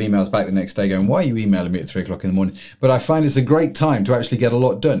get lots of emails back the next day going, "Why are you emailing me at 3:00 in the morning?" But I find it's a great time to actually get a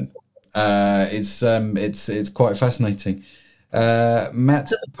lot done. It's quite fascinating.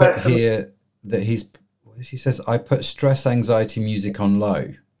 Matt's put here that he says, "I put stress anxiety music on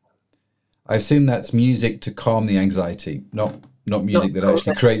low." I assume that's music to calm the anxiety, not music that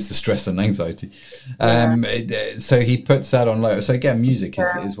actually creates the stress and anxiety. So he puts that on low. So again, music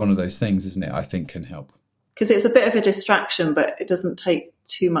is one of those things, isn't it? I think can help. Because it's a bit of a distraction, but it doesn't take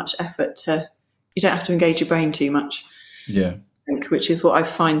too much effort you don't have to engage your brain too much. Yeah. Which is what I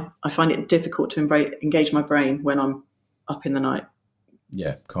find it difficult to engage my brain when I'm up in the night.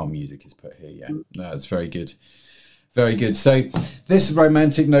 Yeah, calm music is put here. Yeah, no, it's very good. Very good. So this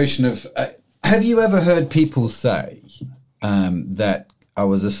romantic notion of, have you ever heard people say that I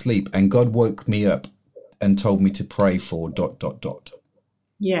was asleep and God woke me up and told me to pray for ...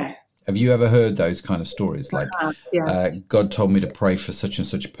 Yes. Have you ever heard those kind of stories? Like, yes. God told me to pray for such and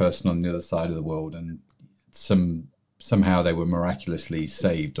such a person on the other side of the world, and somehow they were miraculously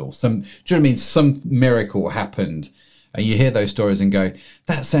saved, or do you know what I mean? Some miracle happened, and you hear those stories and go,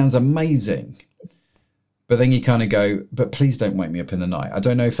 that sounds amazing. But then you kind of go, but please don't wake me up in the night. I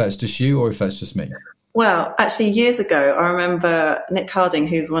don't know if that's just you or if that's just me. Well, actually, years ago, I remember Nick Harding,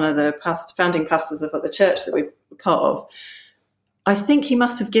 who's one of the founding pastors of the church that we're part of. I think he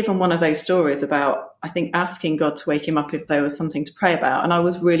must have given one of those stories about, I think, asking God to wake him up if there was something to pray about. And I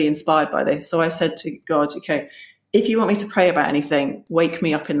was really inspired by this. So I said to God, okay, if you want me to pray about anything, wake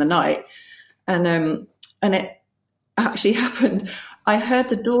me up in the night. And it actually happened. I heard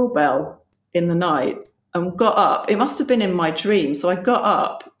the doorbell in the night and got up. It must have been in my dream. So I got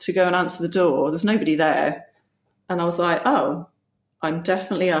up to go and answer the door. There's nobody there. And I was like, oh, I'm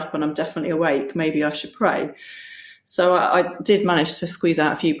definitely up and I'm definitely awake. Maybe I should pray. So I did manage to squeeze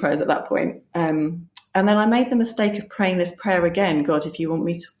out a few prayers at that point. And then I made the mistake of praying this prayer again. God, if you want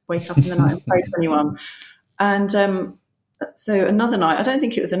me to wake up in the night and pray for anyone. And so another night, I don't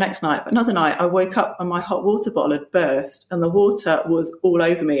think it was the next night, but another night I woke up and my hot water bottle had burst and the water was all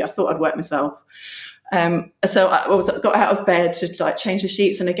over me. I thought I'd wet myself. So I got out of bed to change the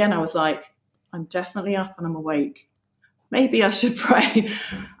sheets. And again, I was like, I'm definitely up and I'm awake. Maybe I should pray.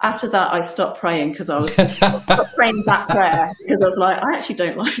 After that, I stopped praying because I was just stopped praying that prayer because I was like, I actually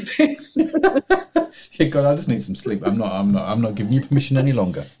don't like this. Yeah, God, I just need some sleep. I'm not giving you permission any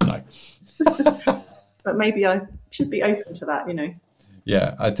longer. No. But maybe I should be open to that,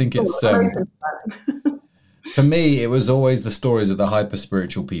 Yeah, I think it's for me, it was always the stories of the hyper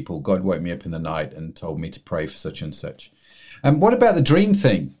spiritual people. God woke me up in the night and told me to pray for such and such. And what about the dream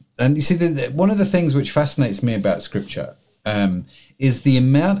thing? And you see, one of the things which fascinates me about Scripture is the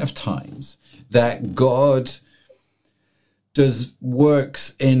amount of times that God does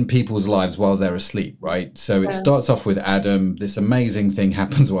works in people's lives while they're asleep, right? So it starts off with Adam. This amazing thing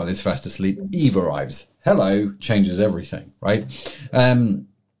happens while he's fast asleep. Eve arrives. Hello, changes everything, right?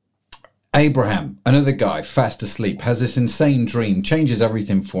 Abraham, another guy, fast asleep, has this insane dream, changes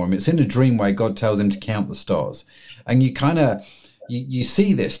everything for him. It's in a dream where God tells him to count the stars. And you kind of... You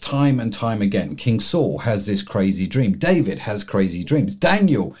see this time and time again. King Saul has this crazy dream. David has crazy dreams.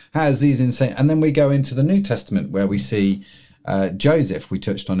 Daniel has these insane... And then we go into the New Testament where we see Joseph, we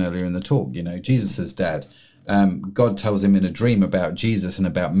touched on earlier in the talk, Jesus' dad. God tells him in a dream about Jesus and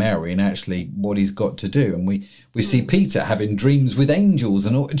about Mary and actually what he's got to do. And we see Peter having dreams with angels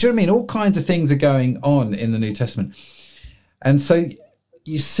and all. Do you know what I mean? All kinds of things are going on in the New Testament. And so...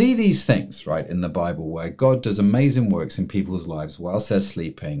 you see these things, right, in the Bible where God does amazing works in people's lives whilst they're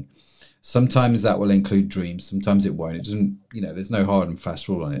sleeping. Sometimes that will include dreams. Sometimes it won't. It doesn't, there's no hard and fast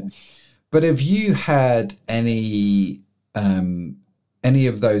rule on it. But have you had any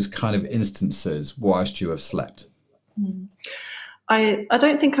of those kind of instances whilst you have slept? I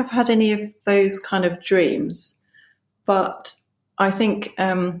don't think I've had any of those kind of dreams, but I think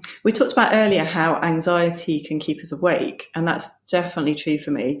we talked about earlier how anxiety can keep us awake, and that's definitely true for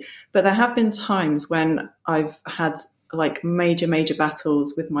me. But there have been times when I've had major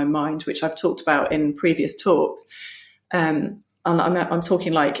battles with my mind, which I've talked about in previous talks. And I'm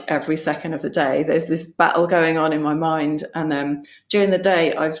talking every second of the day. There's this battle going on in my mind, and during the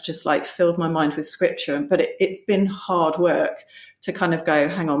day I've just filled my mind with scripture. But it's been hard work to kind of go,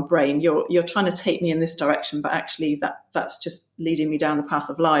 hang on, brain, you're trying to take me in this direction, but actually that's just leading me down the path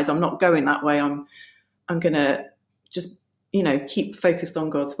of lies. I'm not going that way. I'm going to just, keep focused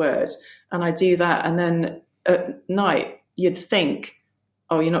on God's word. And I do that. And then at night, you'd think,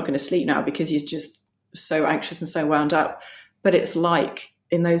 oh, you're not going to sleep now because you're just so anxious and so wound up. But it's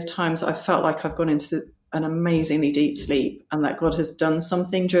in those times, I've felt like I've gone into an amazingly deep sleep and that God has done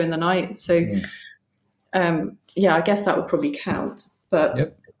something during the night. So, I guess that would probably count. But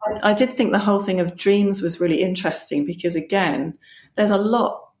yep. I did think the whole thing of dreams was really interesting because, again, there's a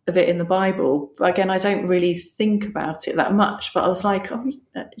lot of it in the Bible. But again, I don't really think about it that much. But I was like, oh,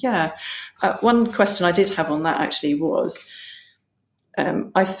 yeah. One question I did have on that actually was,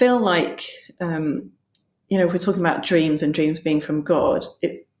 I feel like, if we're talking about dreams and dreams being from God,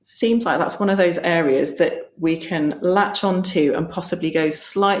 it seems like that's one of those areas that we can latch onto and possibly go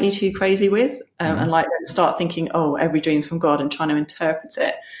slightly too crazy with and start thinking, oh, every dream's from God and trying to interpret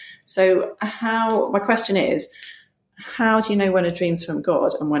it. So my question is, how do you know when a dream's from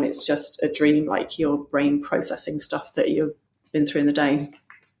God and when it's just a dream, like your brain processing stuff that you've been through in the day?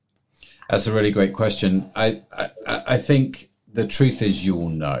 That's a really great question. I think the truth is you'll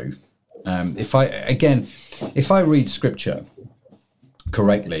know. If I read scripture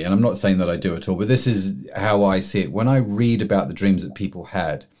correctly, and I'm not saying that I do at all, but this is how I see it. When I read about the dreams that people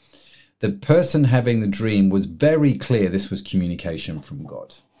had, the person having the dream was very clear this was communication from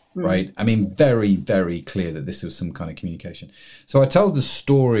God, right? I mean, very, very clear that this was some kind of communication. So I told the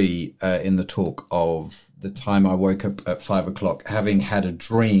story in the talk of the time I woke up at 5 o'clock, having had a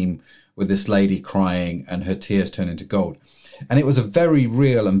dream with this lady crying and her tears turn into gold. And it was a very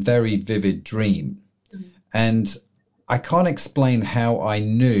real and very vivid dream. And I can't explain how I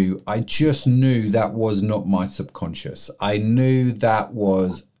knew. I just knew that was not my subconscious. I knew that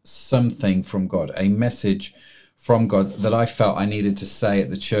was something from God, a message from God that I felt I needed to say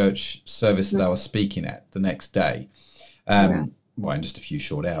at the church service that I was speaking at the next day. Well, in just a few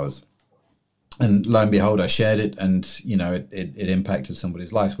short hours. And lo and behold, I shared it, and, you know, it impacted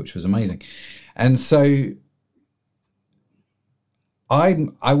somebody's life, which was amazing. And so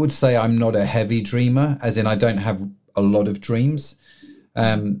I would say I'm not a heavy dreamer, as in I don't have a lot of dreams.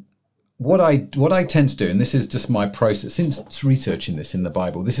 What I tend to do, and this is just my process, since researching this in the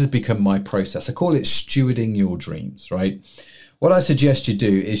Bible, this has become my process. I call it stewarding your dreams, right? What I suggest you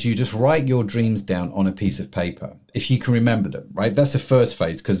do is you just write your dreams down on a piece of paper, if you can remember them, right? That's the first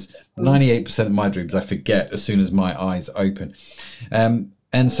phase, because 98% of my dreams I forget as soon as my eyes open.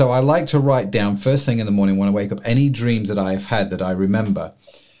 And so I like to write down first thing in the morning when I wake up any dreams that I have had that I remember.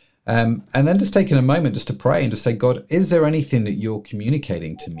 And then just taking a moment just to pray and just say, God, is there anything that you're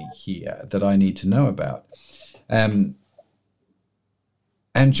communicating to me here that I need to know about?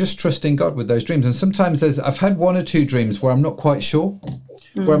 And just trusting God with those dreams. And sometimes I've had one or two dreams where I'm not quite sure,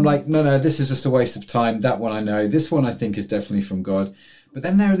 where I'm like, no, this is just a waste of time. That one I know. This one I think is definitely from God. But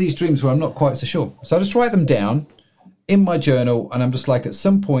then there are these dreams where I'm not quite so sure. So I just write them down in my journal, and I'm just like, at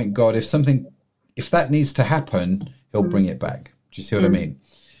some point, God, if that needs to happen, he'll bring it back. Do you see what I mean?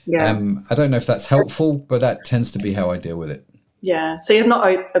 Yeah. I don't know if that's helpful, but that tends to be how I deal with it. Yeah. So you're not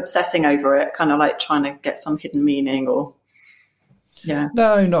obsessing over it, kind of like trying to get some hidden meaning or... Yeah.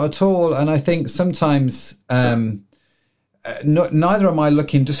 No, not at all. And I think sometimes neither am I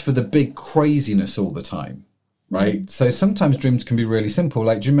looking just for the big craziness all the time, right? So sometimes dreams can be really simple.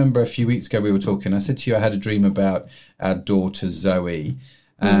 Like, do you remember a few weeks ago we were talking, I said to you I had a dream about our daughter Zoe,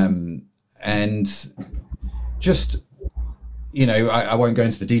 and just, you know, I won't go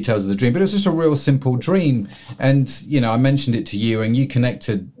into the details of the dream, but it was just a real simple dream. And, you know, I mentioned it to you and you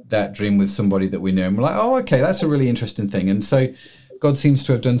connected that dream with somebody that we knew, and we're like, oh, okay, that's a really interesting thing. And so God seems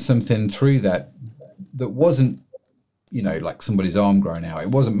to have done something through that wasn't, you know, like somebody's arm growing out. It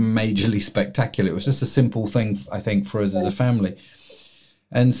wasn't majorly spectacular. It was just a simple thing, I think, for us as a family.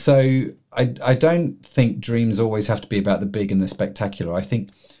 And so I don't think dreams always have to be about the big and the spectacular.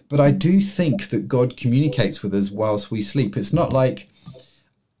 But I do think that God communicates with us whilst we sleep. It's not like,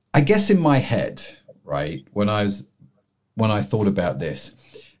 I guess in my head, right, when I thought about this,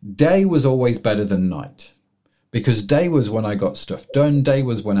 day was always better than night. Because day was when I got stuff done. Day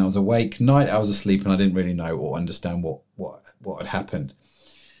was when I was awake. Night I was asleep and I didn't really know or understand what had happened.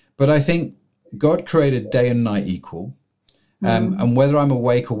 But I think God created day and night equal. And whether I'm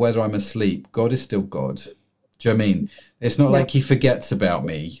awake or whether I'm asleep, God is still God. Do you know what I mean? It's not like he forgets about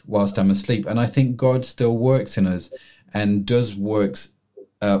me whilst I'm asleep. And I think God still works in us and does works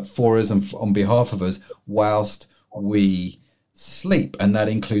for us and on behalf of us whilst we sleep. And that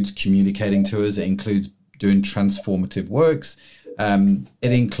includes communicating to us. It includes doing transformative works.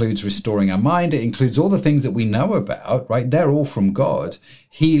 It includes restoring our mind. It includes all the things that we know about, right? They're all from God.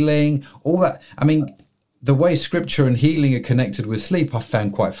 Healing, all that. I mean, the way scripture and healing are connected with sleep, I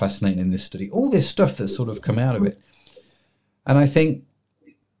found quite fascinating in this study. All this stuff that's sort of come out of it. And I think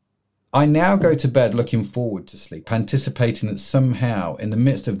I now go to bed looking forward to sleep, anticipating that somehow in the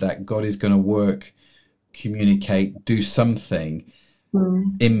midst of that, God is going to work, communicate, do something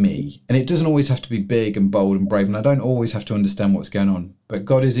in me. And it doesn't always have to be big and bold and brave, and I don't always have to understand what's going on, but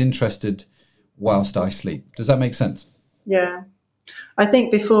God is interested whilst I sleep. Does that make sense? Yeah. I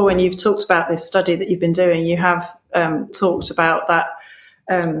think before, when you've talked about this study that you've been doing, you have talked about that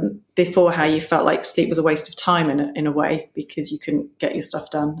before, how you felt like sleep was a waste of time in a way because you couldn't get your stuff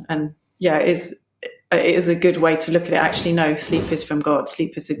done. And yeah, it is a good way to look at it. Actually, no, sleep is from God.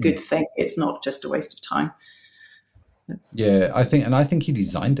 Sleep is a good thing. It's not just a waste of time. Yeah, I think he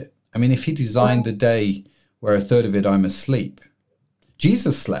designed it. I mean, if he designed the day where a third of it I'm asleep,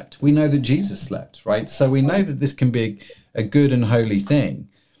 Jesus slept. We know that Jesus slept, right? So we know that this can be a good and holy thing.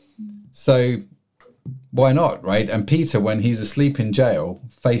 So why not, right? And Peter, when he's asleep in jail,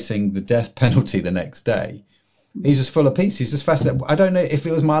 facing the death penalty the next day, he's just full of peace. He's just fascinated. I don't know if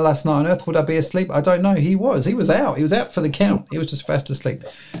it was my last night on earth, would I be asleep? I don't know. He was out for the count. He was just fast asleep.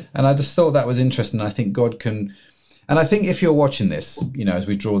 And I just thought that was interesting. I think God can, and I think if you're watching this, you know, as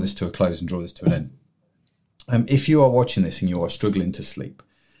we draw this to a close and draw this to an end, if you are watching this and you are struggling to sleep,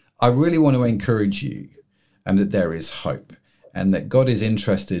 I really want to encourage you that there is hope and that God is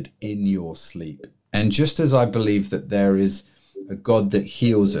interested in your sleep. And just as I believe that there is a God that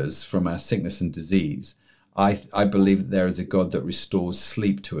heals us from our sickness and disease, I believe that there is a God that restores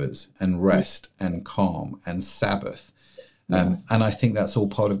sleep to us, and rest and calm and Sabbath. And I think that's all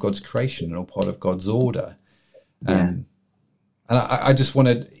part of God's creation and all part of God's order. And I just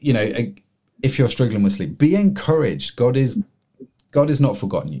wanted, if you're struggling with sleep, be encouraged. God is not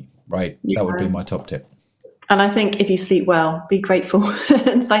forgotten you, right? That would be my top tip. And I think if you sleep well, be grateful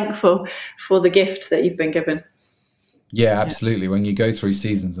and thankful for the gift that you've been given. Yeah, absolutely. When you go through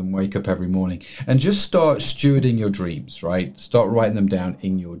seasons and wake up every morning and just start stewarding your dreams, right? Start writing them down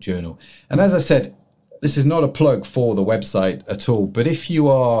in your journal. And as I said, this is not a plug for the website at all, but if you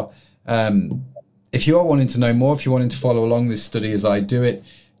are wanting to know more, if you're wanting to follow along this study as I do it,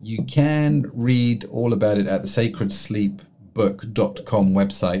 you can read all about it at the sacredsleepbook.com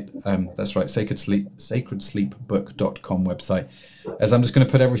website. That's right, sacredsleepbook.com website. As I'm just going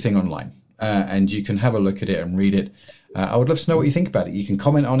to put everything online, and you can have a look at it and read it. I would love to know what you think about it. You can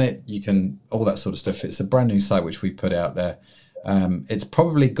comment on it. You can all that sort of stuff. It's a brand new site which we put out there. It's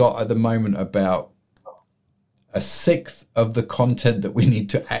probably got at the moment about a sixth of the content that we need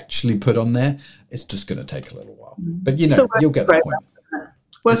to actually put on there. It's just going to take a little while, but you'll get the point.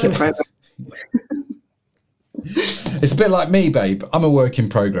 Work in progress. It's a bit like me, babe. I'm a work in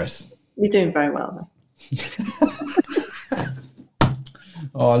progress. You're doing very well, though.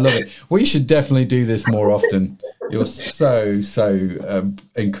 Oh, I love it. We should definitely do this more often. You're so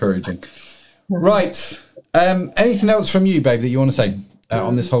encouraging. Right. Anything else from you, babe, that you want to say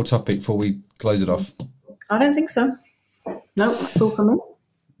on this whole topic before we close it off? I don't think so. No, that's all from me.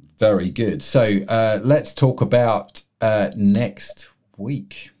 Very good. So let's talk about next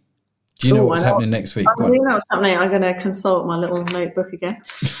week. Do you know what's happening next week? I do know what's happening. I'm going to consult my little notebook again.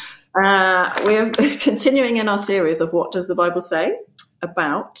 We are continuing in our series of What Does the Bible Say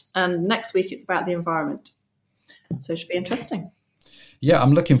About? And next week it's about the environment. So it should be interesting. Yeah,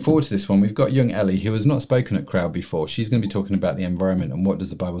 I'm looking forward to this one. We've got young Ellie, who has not spoken at Crowd before. She's going to be talking about the environment and what does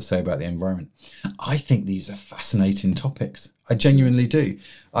the Bible say about the environment. I think these are fascinating topics. I genuinely do.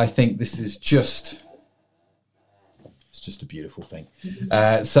 I think this is just a beautiful thing.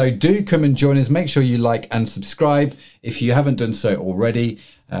 So do come and join us. Make sure you like and subscribe if you haven't done so already,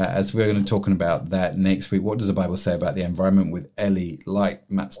 as we're going to be talking about that next week. What does the Bible say about the environment with Ellie Light?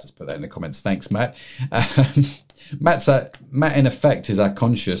 Matt's just put that in the comments. Thanks, Matt. Matt in effect is our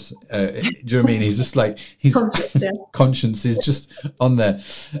conscious. Do you know what I mean? He's just like his conscience is just on there.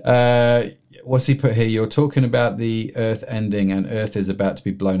 What's he put here? You're talking about the Earth ending, and Earth is about to be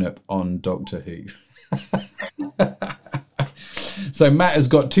blown up on Doctor Who. So Matt has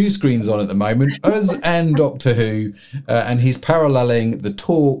got two screens on at the moment, us and Doctor Who, and he's paralleling the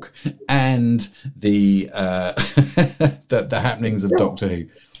talk and the the happenings of Doctor Who.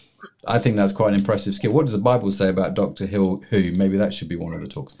 I think that's quite an impressive skill. What does the Bible say about Doctor Who? Maybe that should be one of the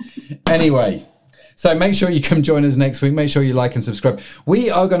talks. Anyway, so make sure you come join us next week. Make sure you like and subscribe.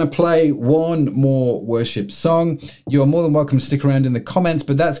 We are going to play one more worship song. You are more than welcome to stick around in the comments,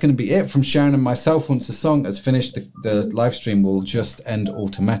 but that's going to be it from Sharon and myself. Once the song has finished, the live stream will just end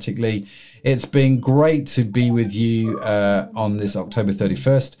automatically. It's been great to be with you on this October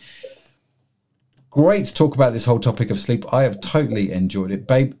 31st. Great to talk about this whole topic of sleep. I have totally enjoyed it,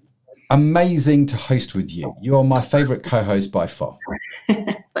 babe. Amazing to host with you. You are my favorite co-host by far.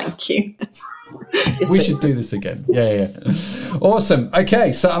 Thank you. We should do this again. Yeah. Awesome.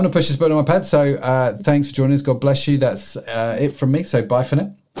 Okay, so I'm going to push this button on my pad. So thanks for joining us. God bless you. That's it from me. So bye for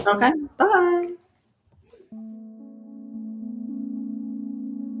now. Okay, bye.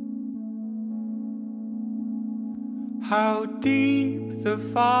 How deep the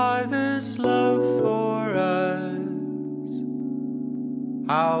Father's love for us,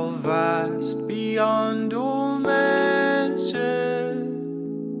 how vast beyond all measure,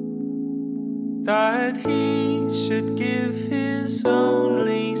 that He should give His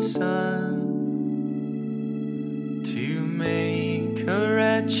only Son to make a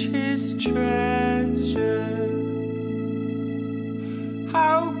wretch His treasure.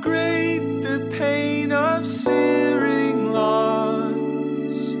 How great the pain of searing loss,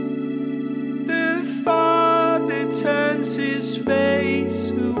 the Father turns His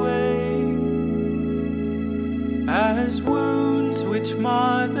face away, as wounds which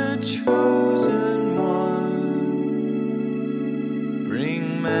mar the chosen one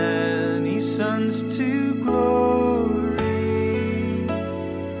bring many sons to glory.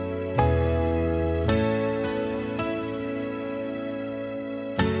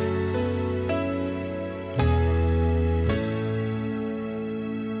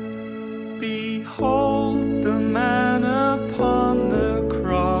 Behold the man upon the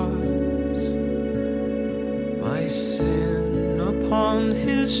cross, my sin upon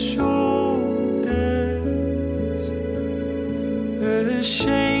His shoulders,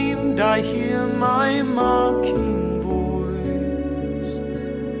 I hear my mocking voice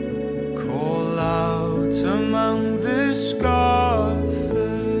call out among the scoffers.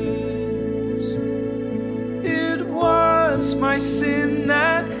 It was my sin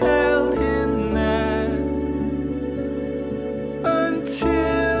that held him there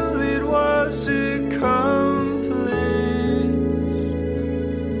until it was accomplished.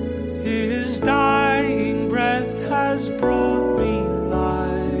 His dying breath has brought me life.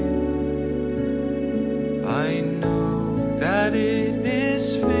 I know that it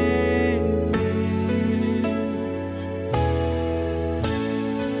is finished.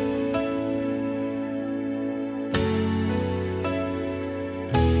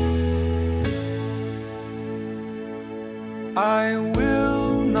 I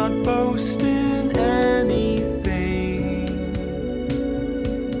will not boast in anything,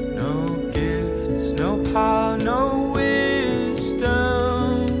 no gifts, no power, no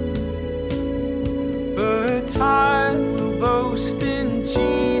wisdom, but I will boast in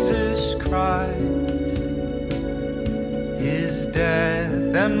Jesus Christ, his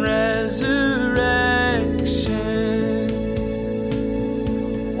death and resurrection.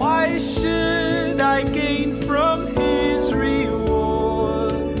 Why should I gain from his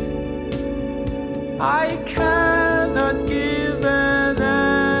reward? I cannot give an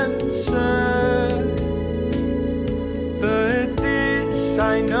answer, but this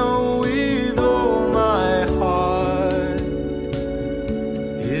I know with all my heart: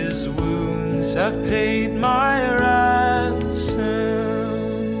 his wounds have paid my ransom.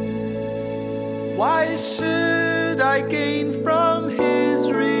 Why should I gain from